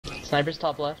Sniper's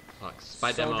top left. Fuck.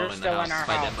 Spy demo in the house.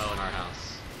 Spy demo in our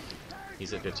house.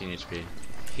 He's at 15 HP.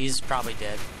 He's probably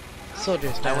dead.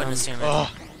 Soldiers down. I wouldn't assume it.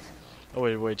 Oh, I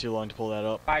waited way too long to pull that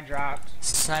up. I dropped.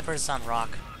 Sniper's on rock.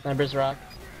 Sniper's rock.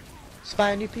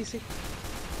 Spy on you, PC.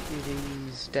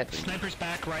 He's dead. Sniper's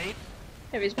back right.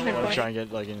 Heavy's I behind want to point. try and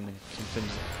get like in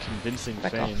convincing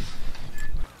Back fame. off.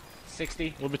 60.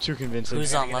 A little bit too convincing.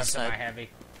 Who's on left My side? heavy.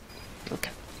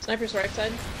 Okay. Sniper's right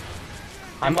side.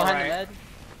 I'm behind right. the med.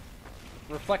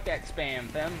 Reflect that spam,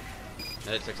 them.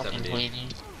 At 670.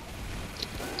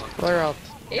 Flare out.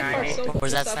 A-Far so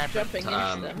Where's that stop sniper? jumping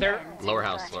into them. They're Lower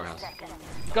house, lower house.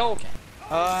 go.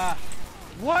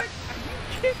 What? Are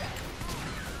you kidding?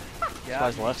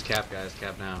 Guys left. Cap, guys,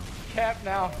 cap now. Cap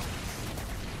now.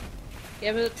 You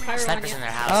have a pyro on Sniper's you. in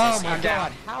their house. Oh my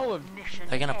god. How have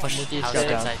They're gonna push the house guys.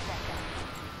 inside.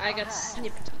 I got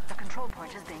snipped. The control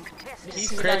point is being contested. he's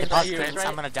Crit, crit? Pause He crits, was right.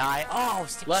 I'm gonna die. Oh,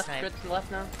 stupid Left, snipe. crit to the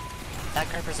left now. That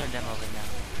creepers are demoing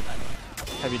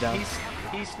now. Heavy down.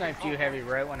 He sniped you heavy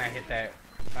right when I hit that.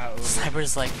 Uber.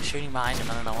 Sniper's like shooting behind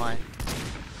him, I don't know why.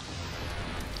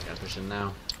 Gotta push in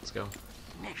now. Let's go.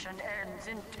 Mission ends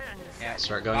in 10 Yeah,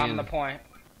 Start going on in. the point.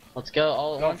 Let's go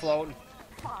all at Go once. floating.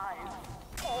 5.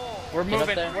 We're Get up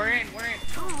moving. there. We're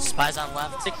in. Spy's on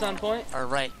left 6 on point. or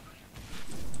right.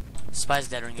 Spy's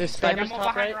dead ring. There's Sniper's spammers. Demo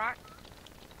top behind right. rock.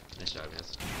 Nice job,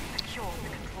 guys. Secure the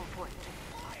control point.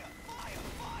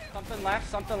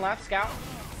 Something left. Scout.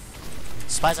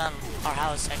 Spy's on our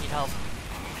house, I need help.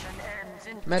 Mission ends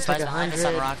in Med's like Spies behind us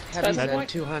on 100. rock. Heavy's Spies at on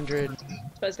 200.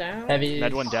 Spaz down. Heavy.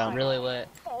 Med one down. Really lit.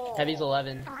 Heavy's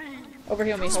 11.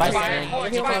 Overheal me. Spies Overheal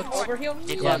down. me. Overheal me. Overheal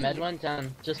me. Decloak. Yeah, med one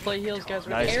down. Just play heals, guys.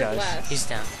 We're Nice, good. Air guys. blast. He's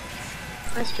down.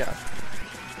 Nice job.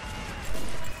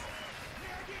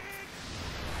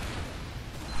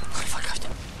 Fuck off,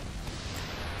 down.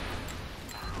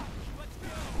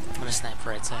 I'm gonna snipe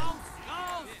right side.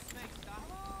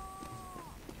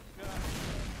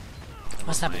 I'm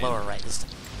gonna snipe lower right this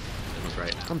time. Demo's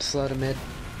right now. I'm slow to mid.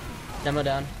 Demo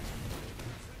down.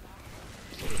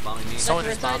 Soldier's bombing me.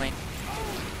 Soldier's bombing.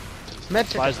 Med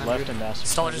took Spies 100. left and master.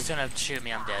 Soldier's gonna shoot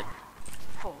me, I'm dead.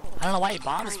 I don't know why he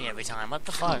bombs me every time. What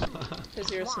the fuck?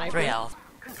 Because you're a 3 sniper. health.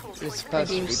 You're supposed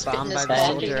to Beam be spitting bombed his by the bag.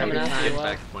 soldier Coming every out. time. Get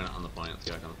back point on the point. Let's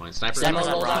get back on the point. Sniper. Demo's Demo's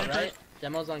on on rock. right.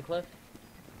 Demo's on cliff.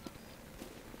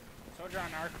 Soldier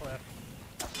on our cliff.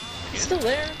 Still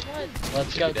there? What?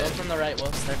 Let's go. Go from the right,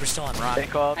 Wolf. Sniper's still on rock.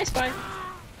 Hi, Spy.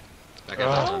 Back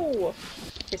out. Oh!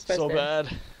 Hey, Spy's So dead.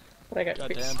 bad. But I got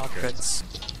Goddamn. All crits.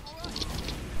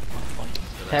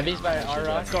 Heavy's by our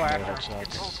rock. Go after.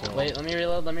 Headshots, so- Wait, let me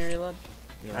reload.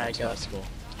 Yeah, Alright, that's go. basketball.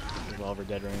 Revolver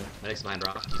dead ringer. Medic's behind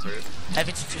rock. He's hurt.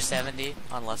 Heavy to 270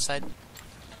 on left side.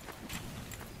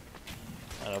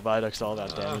 Viaduct's all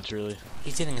that damage, really.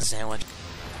 He's eating a sandwich.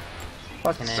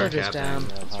 Fucking A. Soldier's Captain. down.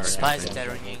 Yeah, it's hard. Spy's dead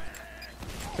ringing.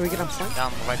 Can we get him flanked?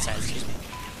 Down the right side, excuse me.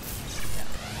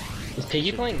 Is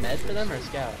Piggy playing med for them or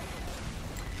scout?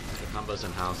 The combo's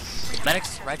in house.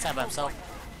 Medic's right side by himself.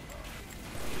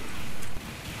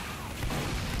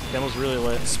 Demo's really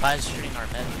lit. Spy's shooting our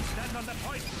mid.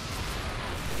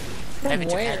 From Heavy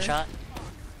took where? headshot.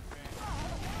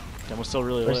 Demo's still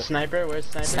really Where's lit. sniper? Where's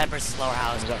sniper? Sniper's lower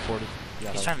house. He's at 40.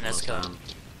 Yeah, He's trying to Demo's nesco. down.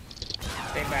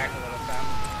 Stay back a little, Sam.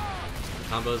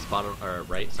 Combo's bottom or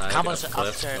right side. Combo's up up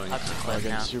cliff, to going- cliff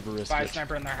getting now. super risky. Spy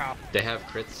sniper in their house. They have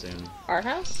crits soon. Our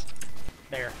house?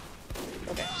 There.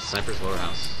 Okay. Sniper's lower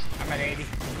house. I'm at 80.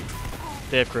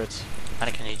 They have crits.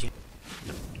 Medic need you.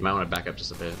 You might want to back up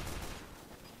just a bit.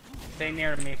 Stay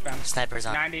near me, fam. Sniper's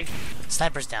on. 90.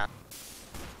 Sniper's down.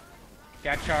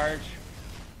 Got charge.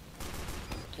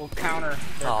 We'll counter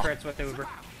their Oh. crits with Uber.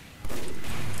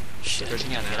 Shit, They're you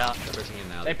pushing in gotta get now. out. They're pushing in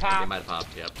now. They They pop. might have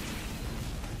popped. Yep.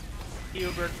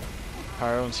 Uber.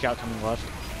 Pyro and Scout coming left.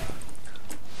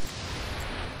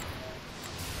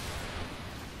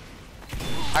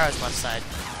 Pyro's left side.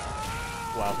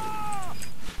 Wow.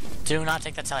 Do not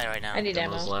take that tally right now. I need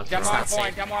Demo's ammo. left. Demo not on point.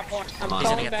 safe. Demo on point. I'm Come on. He's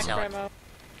gonna calling get back the for tally. ammo.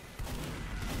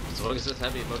 So focus is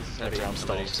heavy. Focus is heavy. I'm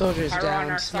Everybody. Soldier's Pyro on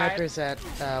down. our side. Sniper's at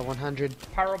 100.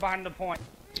 Pyro behind the point.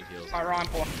 He heals. Pyro on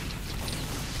point.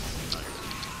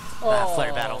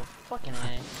 Flare battle. Fucking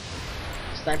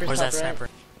A. Sniper's Where's top that sniper?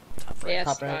 Top right. Yeah,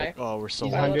 Top Spy. right. Oh, we're so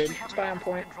He's low. 100. Spy on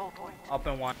point. Control point. Up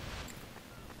in one.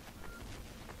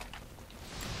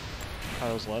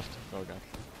 Pyro's left. Oh god.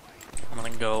 I'm gonna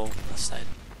go left side.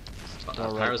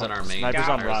 Pyro's on our main. Sniper's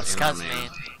on rock. Pyro's in our Scout's main. main.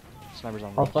 Sniper's on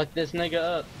I'll rock. fuck this nigga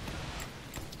up.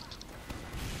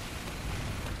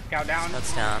 Scout down.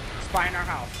 Scout's down. Spy in our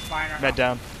house. Spy in our Med house.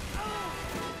 down.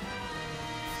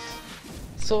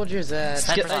 Soldier's at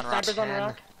Sniper's on rock. Sniper's on 10.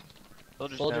 rock.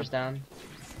 Soldier's down.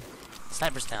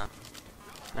 Sniper's down.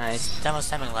 Nice. Demo's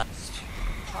timing left.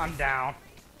 I'm down.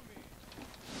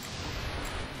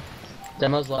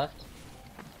 Demo's left.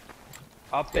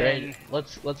 Up Right. in.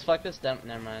 Let's fuck this demo.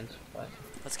 Never mind. Bye.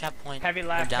 Let's cap point. Heavy We're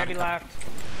left, down heavy a couple. left.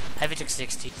 Heavy took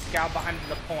 60. Scout behind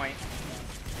the point.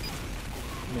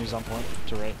 He's on point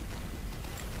to right.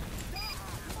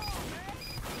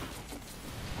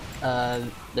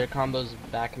 Their combo's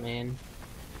back main.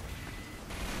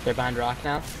 They're behind rock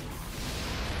now.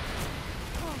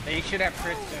 They should have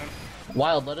crit soon.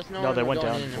 Wild, let us know No, when they we're went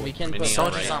going down. in and we can Mini put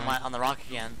on Soldiers right. on the rock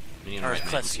again. Minion Or right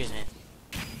cliff, main. excuse me.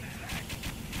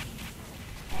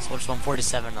 Soldiers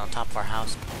 147 on top of our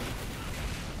house.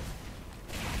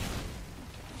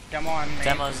 Demo on me.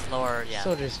 Demo's lower, yeah.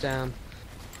 Soldiers down.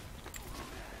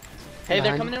 Hey, they're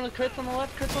Behind. coming in with crits on the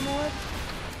left, crits on the left.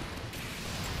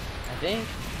 I think.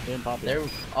 They didn't pop it. They're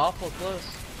awful close.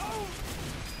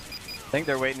 I think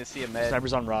they're waiting to see a med.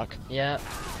 Sniper's on rock. Yeah.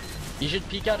 You should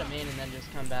peek out at main and then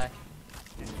just come back.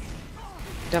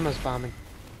 Demo's bombing.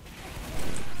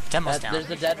 Demo's down. There's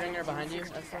a dead ringer behind you.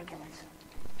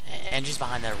 Angie's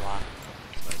behind that rock.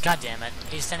 God damn it.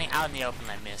 He's standing out in the open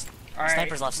and I missed. Alright,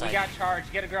 Sniper's left we side. got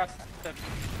charged. Get across the.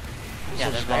 Yeah,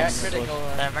 Soldiers I got bombing. critical.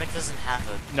 the medic doesn't have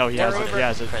a No, he They're has it. over. He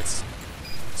has it. crits.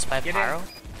 Spy Get in. pyro?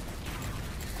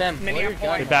 Fem, Mini what are on your point.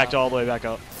 guns? They backed all the way back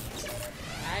up.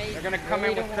 They're gonna come in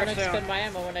with don't crit want to soon. spend my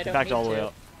ammo when I They don't backed need all the way to.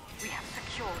 up. We have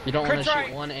secured You don't want Crit's to shoot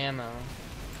right. one ammo.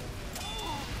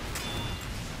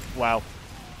 Wow.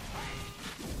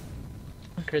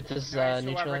 Crits is Alright,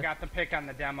 neutral. whoever got the pick on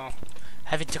the demo.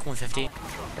 Heavy took 150.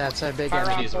 That's a big Fire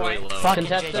enemy. on He's really point. low. Fucking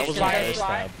Contested. That was JJ. a Slide, face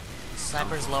slide. stab.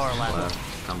 Sniper's lower left.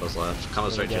 Left. Combo's left.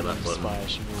 Combo's right to your left, floating.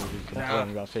 Splash. You knew we could Yeah.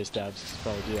 learn about face stabs.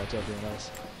 Probably do that to everyone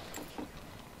else.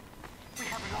 We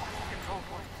have lost control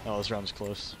point. Oh, this round's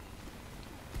close.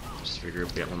 Just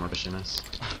regroup, get one more push in us.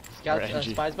 Scouts, Or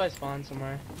NG. spies by spawn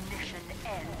somewhere. Mission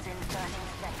ends in 30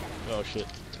 seconds. Oh shit.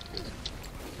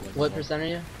 What percent are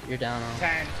you? You're down on.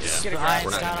 10. Yeah. Get Behind,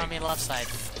 We're not scout gonna on me left side.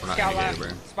 We're not Scout gonna left. get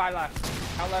Uber. Spy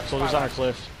left. Out left. Soldier's spy on our left.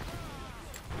 cliff.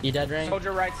 You dead ring?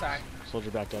 Soldier right side. Soldier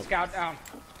backed up. Scout down.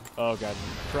 Oh god.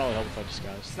 Probably help if I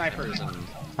disguise. Sniper. There's an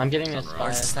I'm getting a on spy. rock.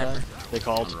 Where's the sniper? They on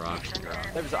called. the rock.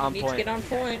 Sniper's on Need to point. get on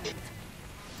point.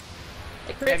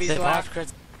 Hey, Chris. Heavy's They left. popped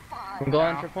crits. I'm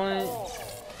going for point.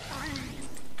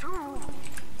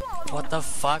 What the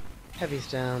fuck? Heavy's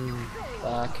down.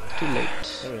 Fuck. Too late.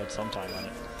 They would have some time on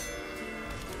it.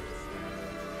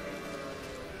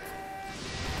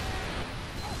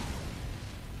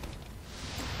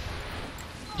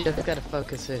 Just gotta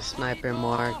focus his sniper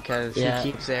more, cause Yeah.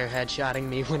 he keeps air headshotting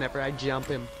me whenever I jump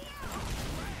him.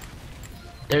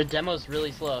 Their demo's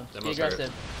really slow. Be Demo's hurt.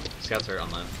 aggressive. Scouts are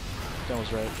on left.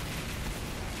 Demo's right.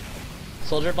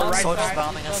 Soldier bomb. right Soldiers side.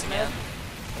 bombing us again.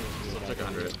 Still took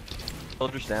 100.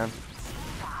 Soldiers down.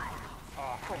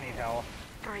 Oh, I need help.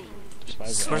 3,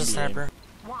 Spies are Where's the NBing. sniper?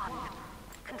 1.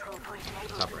 Control point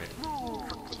enabled. Top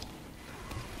right.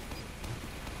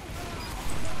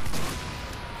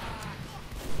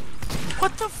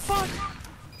 What the fuck?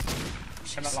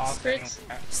 And the lost Crits.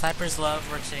 thing. Sniper's low,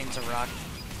 rotating to rock.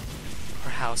 Or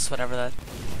house, whatever that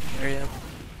area.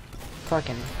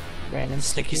 Fucking random.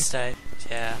 Sticky state.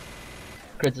 Yeah.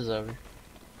 Crits is over.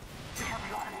 We have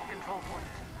lost control point.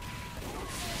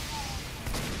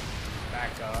 Back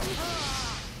up.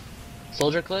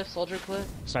 Soldier cliff, soldier cliff.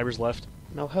 Sniper's left.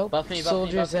 No help. Buff me, buff me,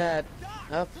 Soldiers buff me. at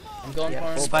up. I'm going Yeah,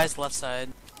 for him. Spy's left side.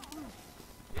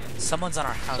 Someone's on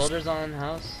our house. Soldiers on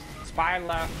house. Spy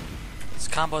left. This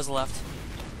combo's left.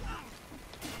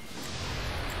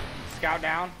 Scout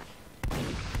down.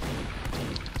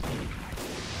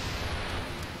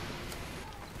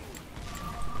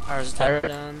 Ours Pyro dead.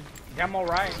 down. Demo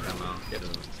right. Demo. Get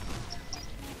him.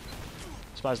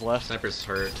 Spies left. Sniper's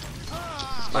hurt.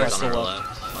 Spies Spies on still our up.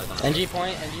 left. Spies on our NG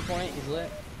point, he's lit.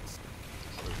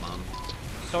 left. Bomb.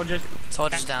 Soldiers.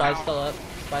 Soldiers Spy's down. still up.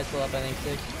 Spy's still up, I think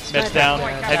 6. Med's down.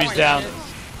 point, Heavy's point. down.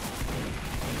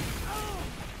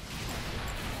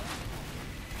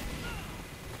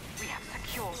 We have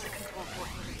secured the control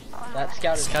point. That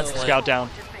scout is Scout's still lit. Scout down.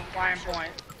 Just being Flying captured.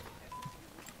 point.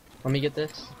 Let me get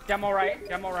this. Demo right.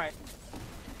 Demo right.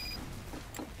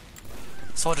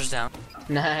 Soldiers down.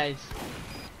 Nice.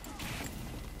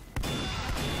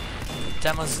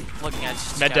 Demo's looking at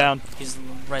you. Med Scout. down. He's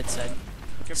right side.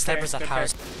 Good Sniper's pick, at good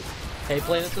house. pick. Hey,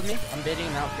 play this with me. I'm baiting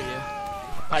him out for you.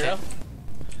 Pyro.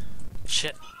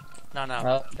 Shit. No, no.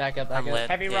 Oh, back up, back I'm up. lit.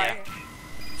 Heavy Yeah. right.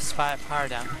 Spy power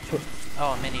down.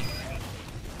 Oh, a mini.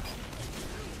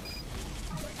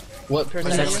 What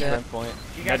percent Where's are that you? Sprint point.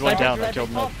 You Med got went sniper. down. I Sniper's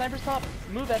killed top, Med. sniper's top.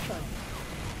 Move that son.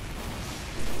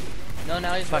 No,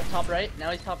 now he's Fuck. top right.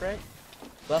 Now he's top right.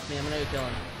 Buff me, I'm gonna go kill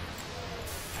him.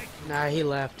 Nah, he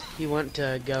left. He went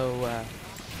to go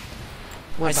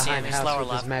One I see behind him, he's house lower with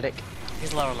his left. medic.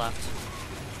 He's lower left.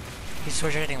 He's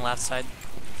rotating left side.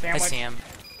 Sandwich. I see him.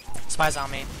 Spy's on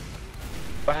me.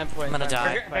 Behind point. I'm gonna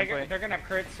die. They're gonna have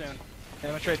crits soon.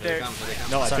 Sandwich right Here there. they come, here they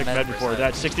come. No, I Sorry, took med med before.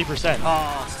 That's 60%.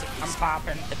 Oh, I'm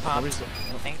popping. it popped, Nobody's-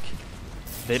 I think.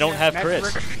 They don't have Med's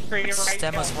crits. retreating right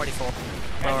Demo's hill. 44.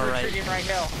 Med's Lower right. retreating right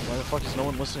hill. Why the fuck is no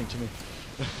one listening to me?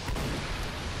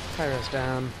 Pyro's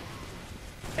down.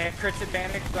 They have crits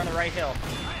advantage on the right hill.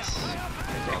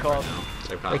 They called. They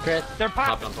They popped. crit. They're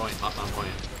Popped popped. on point, popped on point.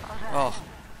 Oh,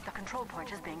 The control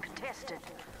point is being contested.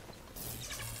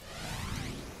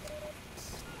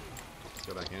 Let's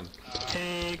go back in.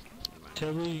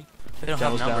 we don't have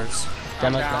Demo's down. numbers.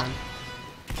 Demo's down. down.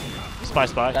 Spy.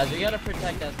 Guys, we gotta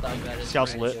protect that dog. That is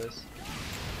Scout's right lit. to us.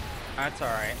 That's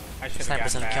alright. I should have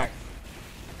Sniper's gotten in the kill. back.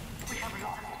 We have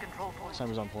lost the control point.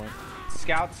 Sniper's on point.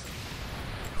 Scouts.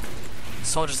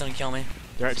 Soldier's gonna kill me.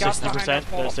 They're at Scouts behind 60%. us,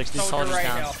 They're Paul. at 60. Soldier Soldier's right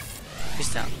down. hill.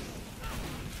 He's down.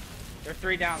 They're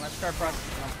 3 down. Let's start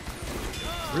pressing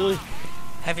them. Really?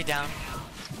 Heavy down.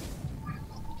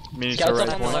 Minis Scouts to up right on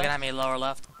the He's point. looking at me lower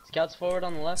left. Scouts forward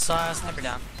on the left. Saw sniper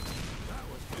down.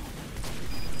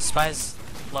 Spy's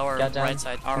lower Scout down. right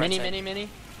side. Our Mini, right side. mini.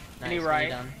 Mini Nice, right.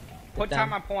 down. Put Down.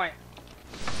 time on point.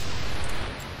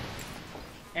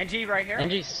 NG right here.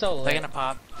 NG's so They're lit. gonna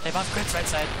pop. They pop crits right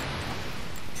side.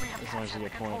 We have As long as you captured the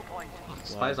get control point. point.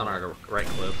 Spy's on our right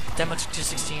cliff. Demo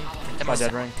 216. Spy Demo's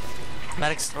dead down. ring.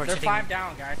 Medics They're rotating. 5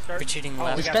 down, guys. Start. Retreating Oh,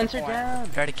 left. we got the Dispenser point. down.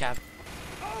 Dirty cap.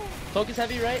 Focus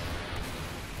heavy right.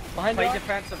 Behind Play dog.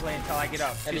 defensively until I get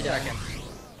up. 2 Heavy down. seconds.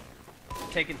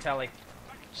 Taking telly.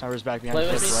 Sniper's back behind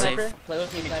Play with me, cliff right. sniper. Play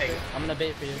with me, You can sniper. take it. I'm gonna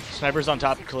bait for you. Sniper's on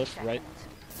top cliff right.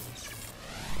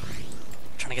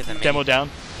 Trying to get them. Demo down.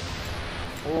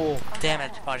 Oh, Damn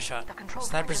it. Body shot. The control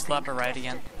Sniper's point upper right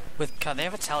again. With God, they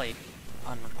have a telly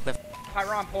on cliff.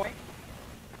 Pyro on point.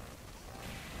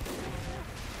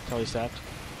 Totally stacked.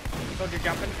 Soldier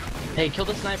jumping. hey, kill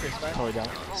the sniper, Spy. Totally down.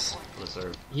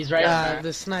 Reserve. He's right on that.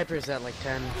 The sniper's at like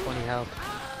 10, 20 health.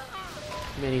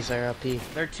 Minis are up.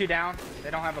 They're 2 down.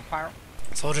 They don't have a pyro.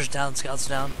 Soldiers down. Scouts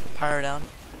down. Pyro down.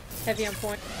 Heavy on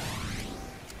point.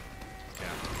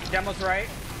 Demo's right.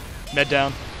 Med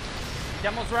down.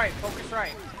 Demo's right. Focus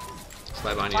right.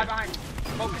 Spy behind Fly you. behind.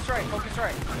 Focus right. Focus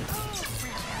right.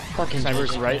 Fucking Sniper's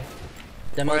bullshit. right.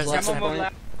 Demo's Where's left. Demo Sniper? move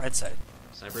left. Right side.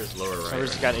 Sniper's lower right.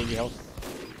 Sniper's right. got 80 health.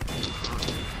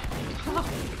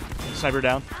 Sniper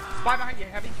down. Fly behind you.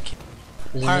 Heavy.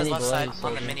 There's a Pyro's mini left below side you, on the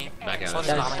soldier. mini. Back at us.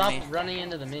 Soldier's Guys, bombing stop me. running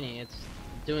into the mini. It's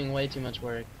doing way too much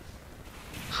work.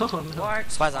 Oh no.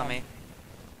 What? Spy's on me.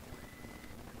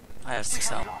 I have 6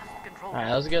 health. control. Alright,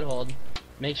 that was a good hold.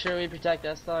 Make sure we protect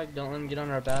S-Dog. Don't let him get on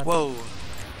our back. Whoa.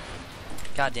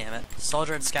 God damn it.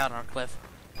 Soldier and scout on our cliff.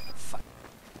 Fuck.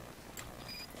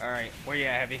 Alright. Where you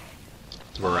at, Heavy?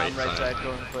 We're right, Right side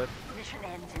going cliff. Mission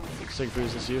ends in 6 Sig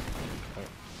boost is you.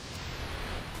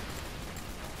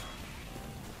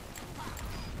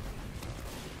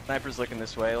 Sniper's looking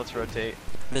this way. Let's rotate.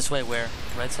 This way where?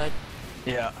 Right side?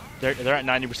 Yeah. They're at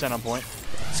 90% on point.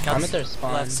 Scouts I'm at their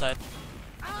spawn. left side.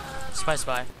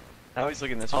 Spy. Now he's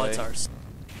looking this Oh, way. it's ours.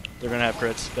 They're gonna have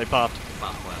crits. They popped.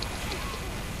 Pop left.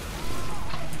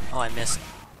 Oh, I missed.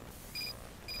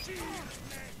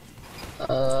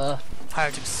 Pyro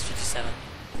took 57.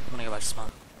 I'm gonna go back to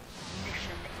spawn.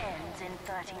 mission ends in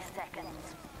 30 seconds.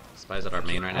 Spy's at our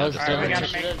main right I now. was Just Alright, we doing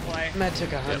gotta it. make a play. Med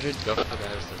took Yep, 100. go for it,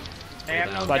 guys. They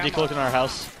have no Spy demo. decloaked in our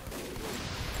house.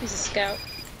 He's a scout.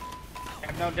 They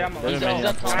have no demo. They're He's the main.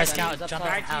 up top. Spy He's scout, up jump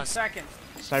top. in 19 house. seconds.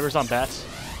 Sniper's on bats.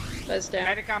 Buzz down.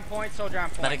 Medic on point. Soldier on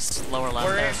point. Medics lower left.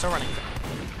 We're They're in. still running.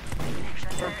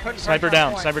 We're putting Sniper pressure on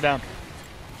down. point. Sniper down.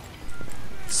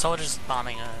 Soldiers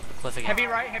bombing a cliff again. Heavy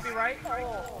right. Heavy right.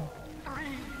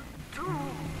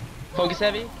 Focus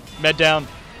heavy. Med down.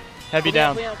 Heavy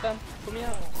down. Put me out, fam. Put me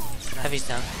out. Heavy's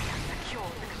down.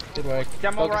 Good work.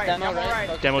 Demo Focus right, demo demo right.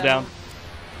 Focus Demo down.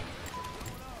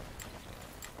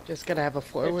 Just gotta have a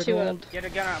forward two up. hold. Get a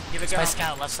gun up. Get a gun Spy up.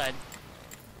 scout left side.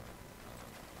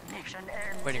 Mission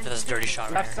ends Waiting in for this dirty shot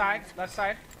right Left here. side. Left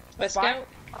side. By Spy. scout.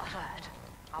 alert.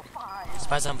 I'll fire.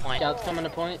 Spy's on point. Scouts coming to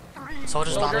point.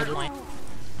 Soldiers bombing point.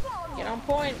 Get on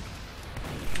point.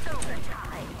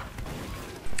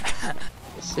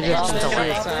 They just It's a took leg.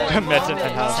 the side. Med's in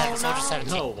that house. Soldier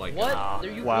 17. Oh my What? god.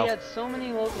 There you, Wow. We had so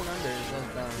many local numbers.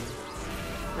 That's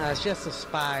dumb. No, it's just a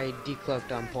spy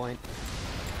decloaked on point.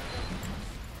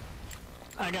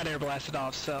 I got air blasted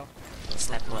off, so.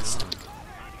 Snap list.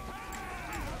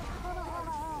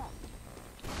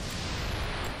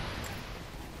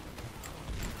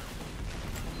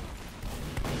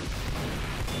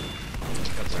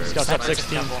 Scouts up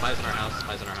 16. Spy's in our house.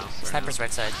 Spy's in our house. Right Sniper's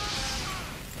right side.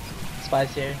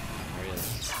 Spies here. now. There he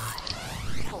is.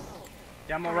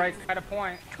 Demo right at a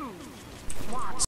point.